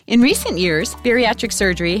In recent years, bariatric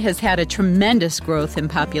surgery has had a tremendous growth in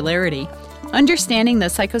popularity. Understanding the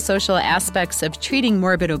psychosocial aspects of treating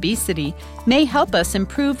morbid obesity may help us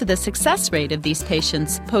improve the success rate of these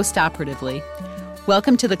patients postoperatively.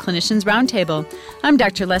 Welcome to the Clinicians Roundtable. I'm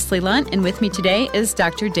Dr. Leslie Lunt, and with me today is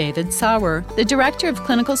Dr. David Sauer, the Director of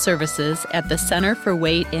Clinical Services at the Center for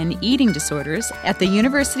Weight and Eating Disorders at the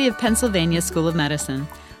University of Pennsylvania School of Medicine.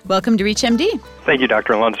 Welcome to ReachMD. Thank you,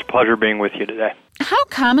 Dr. Lunt. It's a pleasure being with you today. How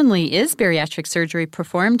commonly is bariatric surgery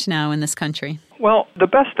performed now in this country? Well, the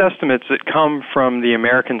best estimates that come from the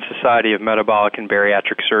American Society of Metabolic and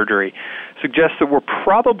Bariatric Surgery suggest that we're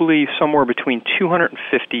probably somewhere between 250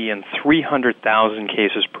 and 300,000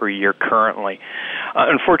 cases per year currently.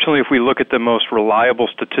 Unfortunately, if we look at the most reliable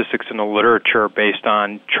statistics in the literature based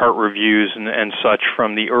on chart reviews and such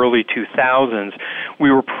from the early 2000s, we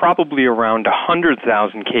were probably around 100,000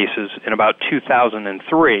 cases in about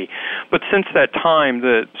 2003. But since that time,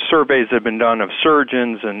 the surveys that have been done of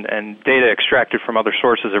surgeons and data extracted from other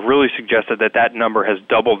sources have really suggested that number has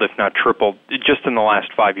doubled, if not tripled, just in the last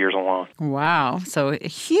 5 years alone. Wow, so a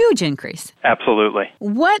huge increase. Absolutely.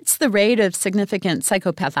 What's the rate of significant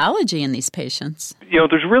psychopathology in these patients?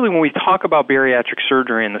 There's really, when we talk about bariatric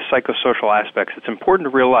surgery and the psychosocial aspects, it's important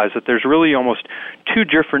to realize that there's really almost two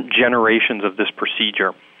different generations of this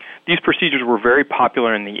procedure. These procedures were very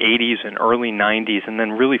popular in the 80s and early 90s and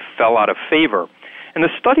then really fell out of favor. And the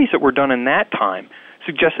studies that were done in that time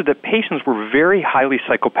suggested that patients were very highly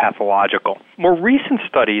psychopathological. More recent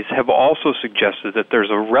studies have also suggested that there's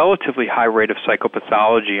a relatively high rate of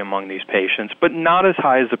psychopathology among these patients, but not as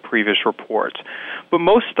high as the previous reports. But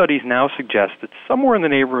most studies now suggest that somewhere in the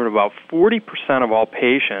neighborhood of about 40% of all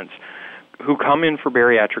patients who come in for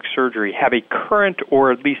bariatric surgery have a current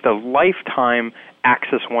or at least a lifetime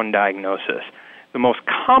Axis I diagnosis. The most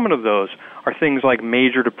common of those are things like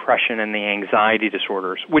major depression and the anxiety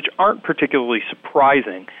disorders, which aren't particularly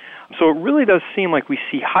surprising. So it really does seem like we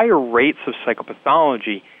see higher rates of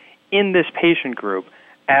psychopathology in this patient group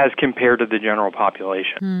as compared to the general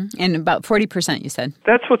population. And about 40%, you said?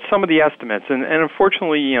 That's what some of the estimates. And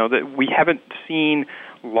unfortunately, that we haven't seen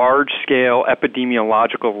large-scale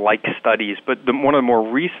epidemiological-like studies, but one of the more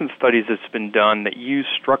recent studies that's been done that used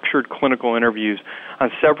structured clinical interviews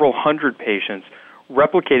on several hundred patients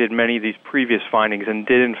replicated many of these previous findings and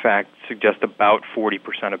did, in fact, suggest about 40%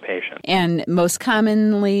 of patients. And most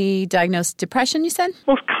commonly diagnosed depression, you said?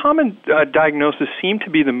 Most common diagnosis seem to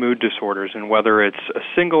be the mood disorders, and whether it's a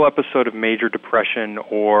single episode of major depression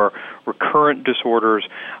or recurrent disorders,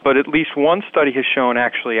 but at least one study has shown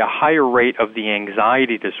actually a higher rate of the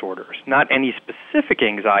anxiety disorders, not any specific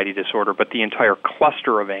anxiety disorder, but the entire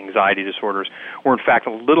cluster of anxiety disorders were in fact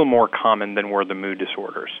a little more common than were the mood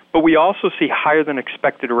disorders. But we also see higher than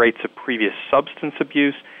expected rates of previous substance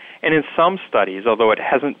abuse, and in some studies, although it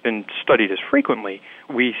hasn't been studied as frequently,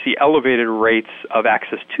 we see elevated rates of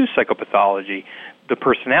Axis II psychopathology, the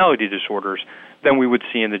personality disorders, than we would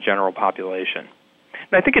see in the general population.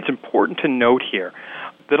 And I think it's important to note here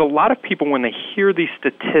that a lot of people, when they hear these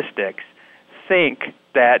statistics, think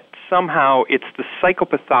that somehow it's the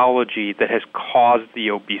psychopathology that has caused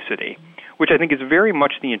the obesity, which I think is very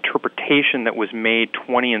much the interpretation that was made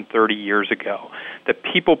 20 and 30 years ago, that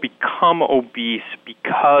people become obese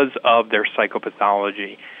because of their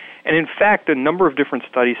psychopathology. And in fact, a number of different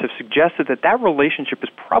studies have suggested that relationship is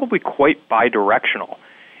probably quite bidirectional,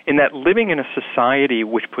 in that living in a society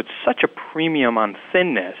which puts such a premium on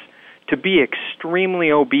thinness, to be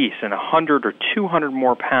extremely obese and 100 or 200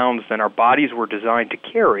 more pounds than our bodies were designed to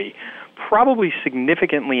carry probably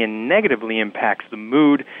significantly and negatively impacts the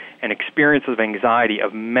mood and experience of anxiety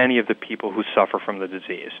of many of the people who suffer from the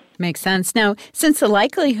disease. Makes sense. Now, since the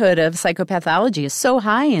likelihood of psychopathology is so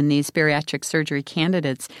high in these bariatric surgery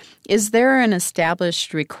candidates, is there an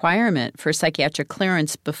established requirement for psychiatric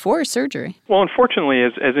clearance before surgery? Well, unfortunately,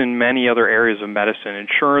 as in many other areas of medicine,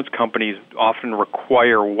 insurance companies often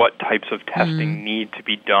require what types of testing need to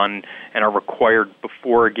be done and are required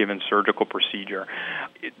before a given surgical procedure.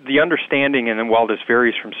 The understanding, and while this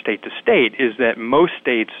varies from state to state, is that most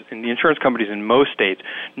states, and the insurance companies in most states,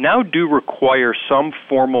 now do require some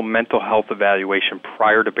formal mental health evaluation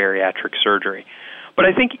prior to bariatric surgery. But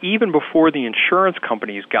I think even before the insurance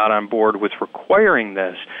companies got on board with requiring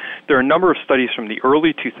this, there are a number of studies from the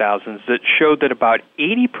early 2000s that showed that about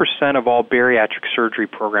 80% of all bariatric surgery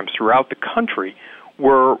programs throughout the country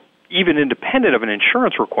were, even independent of an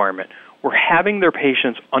insurance requirement, were having their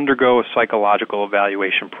patients undergo a psychological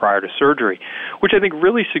evaluation prior to surgery, which I think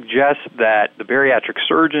really suggests that the bariatric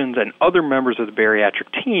surgeons and other members of the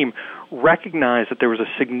bariatric team recognized that there was a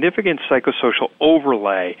significant psychosocial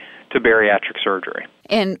overlay to bariatric surgery.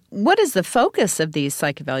 And what is the focus of these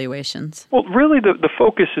psych evaluations? Well, really the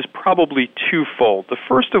focus is probably twofold. The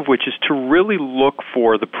first of which is to really look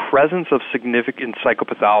for the presence of significant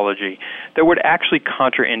psychopathology that would actually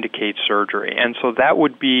contraindicate surgery. And so that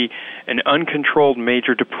would be an uncontrolled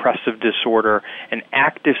major depressive disorder, an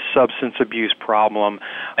active substance abuse problem,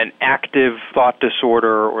 an active thought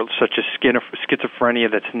disorder, or such as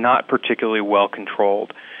schizophrenia that's not particularly well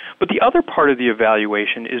controlled. But the other part of the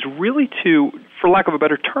evaluation is really to, for lack of a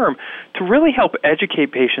better term, to really help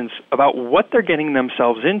educate patients about what they're getting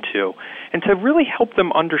themselves into and to really help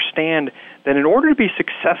them understand that in order to be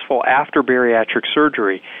successful after bariatric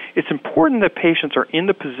surgery, it's important that patients are in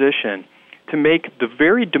the position to make the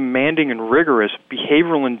very demanding and rigorous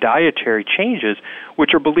behavioral and dietary changes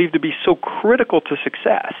which are believed to be so critical to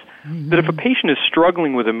success. Mm-hmm. That if a patient is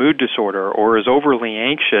struggling with a mood disorder or is overly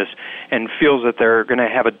anxious and feels that they're going to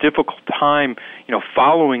have a difficult time,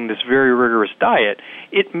 following this very rigorous diet,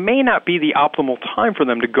 it may not be the optimal time for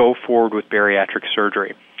them to go forward with bariatric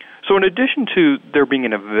surgery. So in addition to there being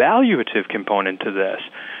an evaluative component to this,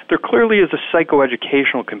 there clearly is a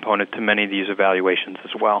psychoeducational component to many of these evaluations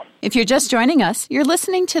as well. If you're just joining us, you're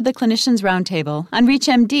listening to the Clinicians Roundtable on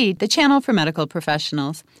ReachMD, the channel for medical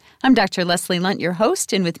professionals. I'm Dr. Leslie Lunt, your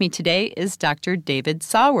host, and with me today is Dr. David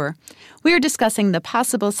Sauer. We are discussing the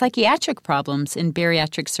possible psychiatric problems in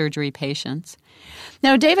bariatric surgery patients.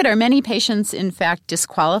 Now, David, are many patients, in fact,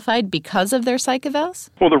 disqualified because of their psych evals?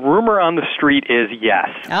 Well, the rumor on the street is yes,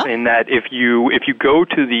 in that if you go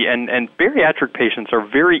to and bariatric patients are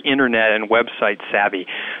very internet and website savvy,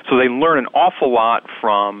 so they learn an awful lot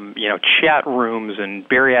from, chat rooms and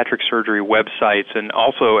bariatric surgery websites, and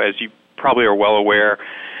also, as you probably are well aware,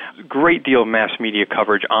 great deal of mass media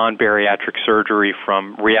coverage on bariatric surgery,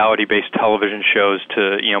 from reality-based television shows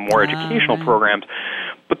to more educational programs.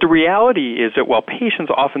 But the reality is that while patients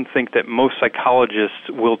often think that most psychologists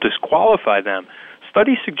will disqualify them,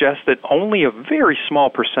 studies suggest that only a very small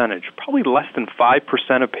percentage, probably less than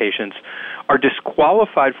 5% of patients, are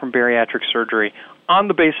disqualified from bariatric surgery on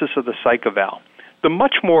the basis of the psych eval. The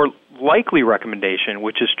much more likely recommendation,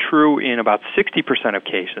 which is true in about 60% of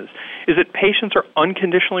cases, is that patients are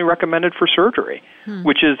unconditionally recommended for surgery,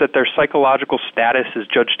 which is that their psychological status is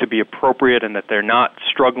judged to be appropriate and that they're not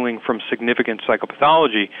struggling from significant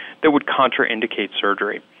psychopathology that would contraindicate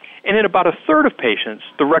surgery. And in about a third of patients,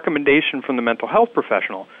 the recommendation from the mental health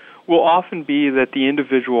professional will often be that the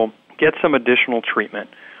individual get some additional treatment,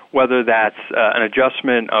 whether that's an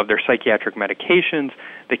adjustment of their psychiatric medications,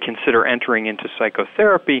 they consider entering into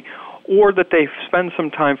psychotherapy, or that they spend some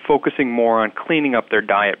time focusing more on cleaning up their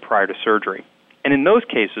diet prior to surgery. And in those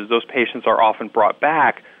cases, those patients are often brought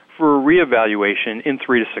back for a reevaluation in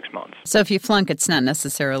 3 to 6 months. So if you flunk, it's not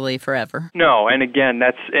necessarily forever. No, and again,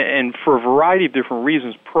 and for a variety of different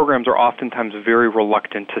reasons, programs are oftentimes very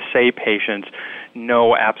reluctant to say patients,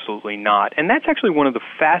 no, absolutely not. And that's actually one of the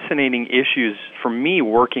fascinating issues for me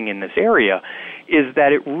working in this area, is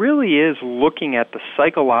that it really is looking at the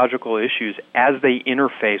psychological issues as they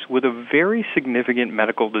interface with a very significant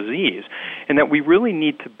medical disease, and that we really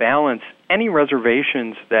need to balance any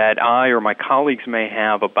reservations that I or my colleagues may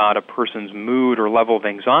have about a person's mood or level of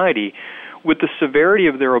anxiety with the severity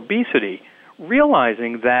of their obesity,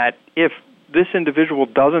 realizing that if this individual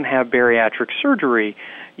doesn't have bariatric surgery,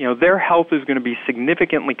 their health is going to be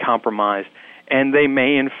significantly compromised, and they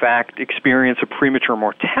may, in fact, experience a premature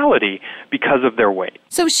mortality because of their weight.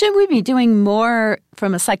 So should we be doing more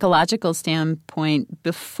from a psychological standpoint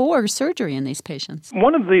before surgery in these patients?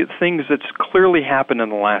 One of the things that's clearly happened in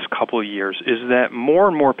the last couple of years is that more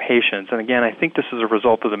and more patients, and again, I think this is a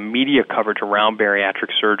result of the media coverage around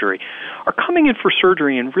bariatric surgery, are coming in for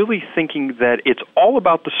surgery and really thinking that it's all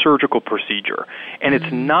about the surgical procedure, and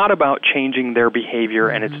it's not about changing their behavior,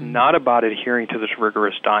 and it's not about adhering to this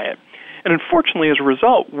rigorous diet. And unfortunately, as a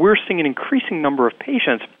result, we're seeing an increasing number of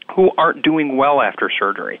patients who aren't doing well after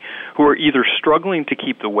surgery, who are either struggling to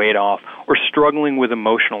keep the weight off or struggling with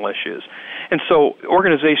emotional issues. And so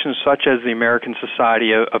organizations such as the American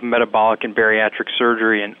Society of Metabolic and Bariatric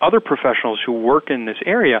Surgery and other professionals who work in this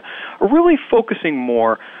area are really focusing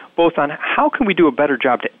more both on how can we do a better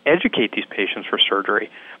job to educate these patients for surgery,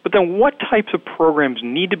 but then what types of programs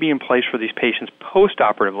need to be in place for these patients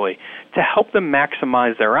post-operatively to help them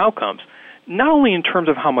maximize their outcomes, not only in terms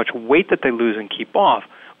of how much weight that they lose and keep off,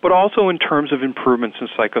 but also in terms of improvements in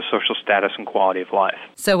psychosocial status and quality of life.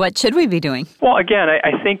 So what should we be doing? Well, again,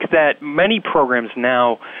 I think that many programs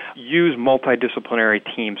now use multidisciplinary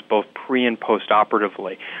teams both pre- and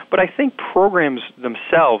post-operatively. But I think programs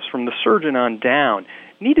themselves, from the surgeon on down,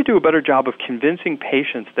 need to do a better job of convincing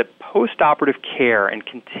patients that post-operative care and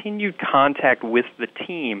continued contact with the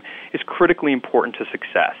team is critically important to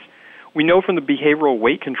success. We know from the behavioral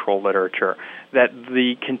weight control literature that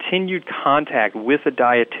the continued contact with a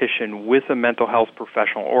dietitian, with a mental health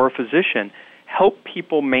professional, or a physician help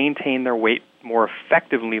people maintain their weight more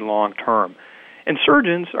effectively long term. And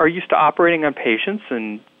surgeons are used to operating on patients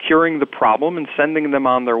and curing the problem and sending them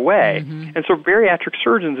on their way. Mm-hmm. And so bariatric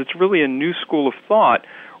surgeons, it's really a new school of thought,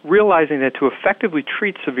 realizing that to effectively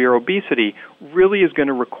treat severe obesity really is going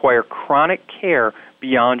to require chronic care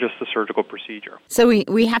beyond just the surgical procedure. So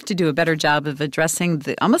we have to do a better job of addressing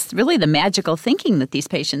the magical thinking that these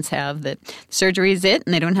patients have, that surgery is it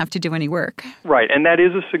and they don't have to do any work. Right, and that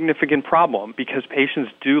is a significant problem because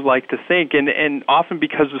patients do like to think, and often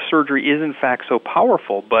because the surgery is in fact so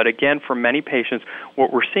powerful. But again, for many patients,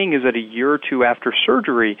 what we're seeing is that a year or two after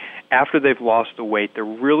surgery, after they've lost the weight, they're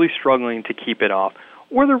really struggling to keep it off,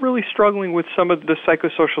 or they're really struggling with some of the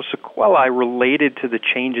psychosocial sequelae related to the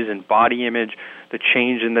changes in body image, the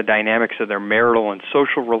change in the dynamics of their marital and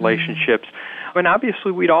social relationships. Mm-hmm. And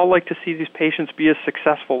obviously, we'd all like to see these patients be as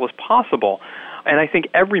successful as possible. And I think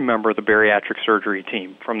every member of the bariatric surgery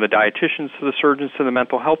team, from the dietitians to the surgeons to the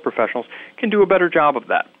mental health professionals, can do a better job of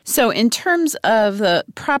that. So in terms of the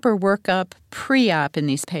proper workup pre-op in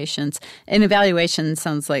these patients, an evaluation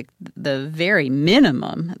sounds like the very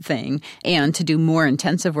minimum thing, and to do more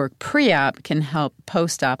intensive work pre-op can help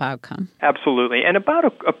post-op outcome. Absolutely. And about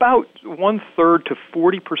 1/3 to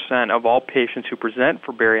 40% of all patients who present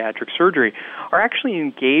for bariatric surgery are actually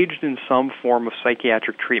engaged in some form of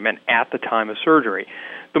psychiatric treatment at the time of surgery.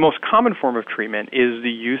 The most common form of treatment is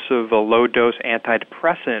the use of a low-dose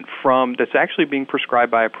antidepressant that's actually being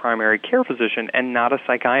prescribed by a primary care physician and not a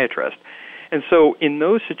psychiatrist. And so in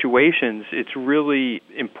those situations, it's really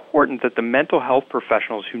important that the mental health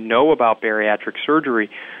professionals who know about bariatric surgery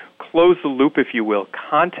close the loop, if you will,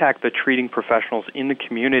 contact the treating professionals in the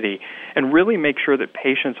community, and really make sure that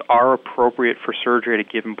patients are appropriate for surgery at a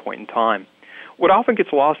given point in time. What often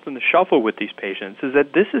gets lost in the shuffle with these patients is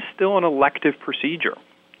that this is still an elective procedure.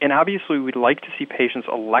 And obviously, we'd like to see patients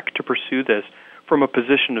elect to pursue this from a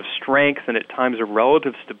position of strength and at times of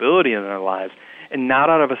relative stability in their lives, and not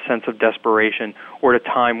out of a sense of desperation or at a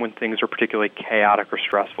time when things are particularly chaotic or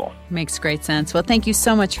stressful. Makes great sense. Well, thank you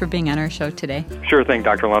so much for being on our show today. Sure thing,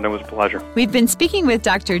 Dr. London. It was a pleasure. We've been speaking with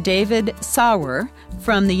Dr. David Sauer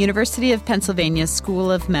from the University of Pennsylvania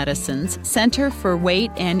School of Medicine's Center for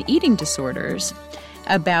Weight and Eating Disorders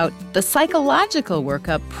about the psychological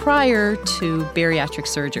workup prior to bariatric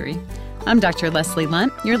surgery. I'm Dr. Leslie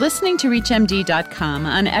Lunt. You're listening to ReachMD.com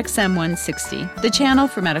on XM 160, the channel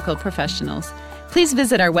for medical professionals. Please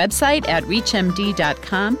visit our website at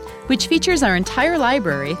ReachMD.com, which features our entire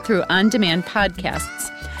library through on-demand podcasts.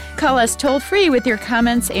 Call us toll-free with your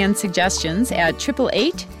comments and suggestions at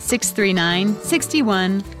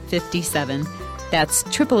 888-639-6157. That's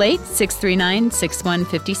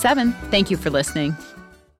 888-639-6157. Thank you for listening.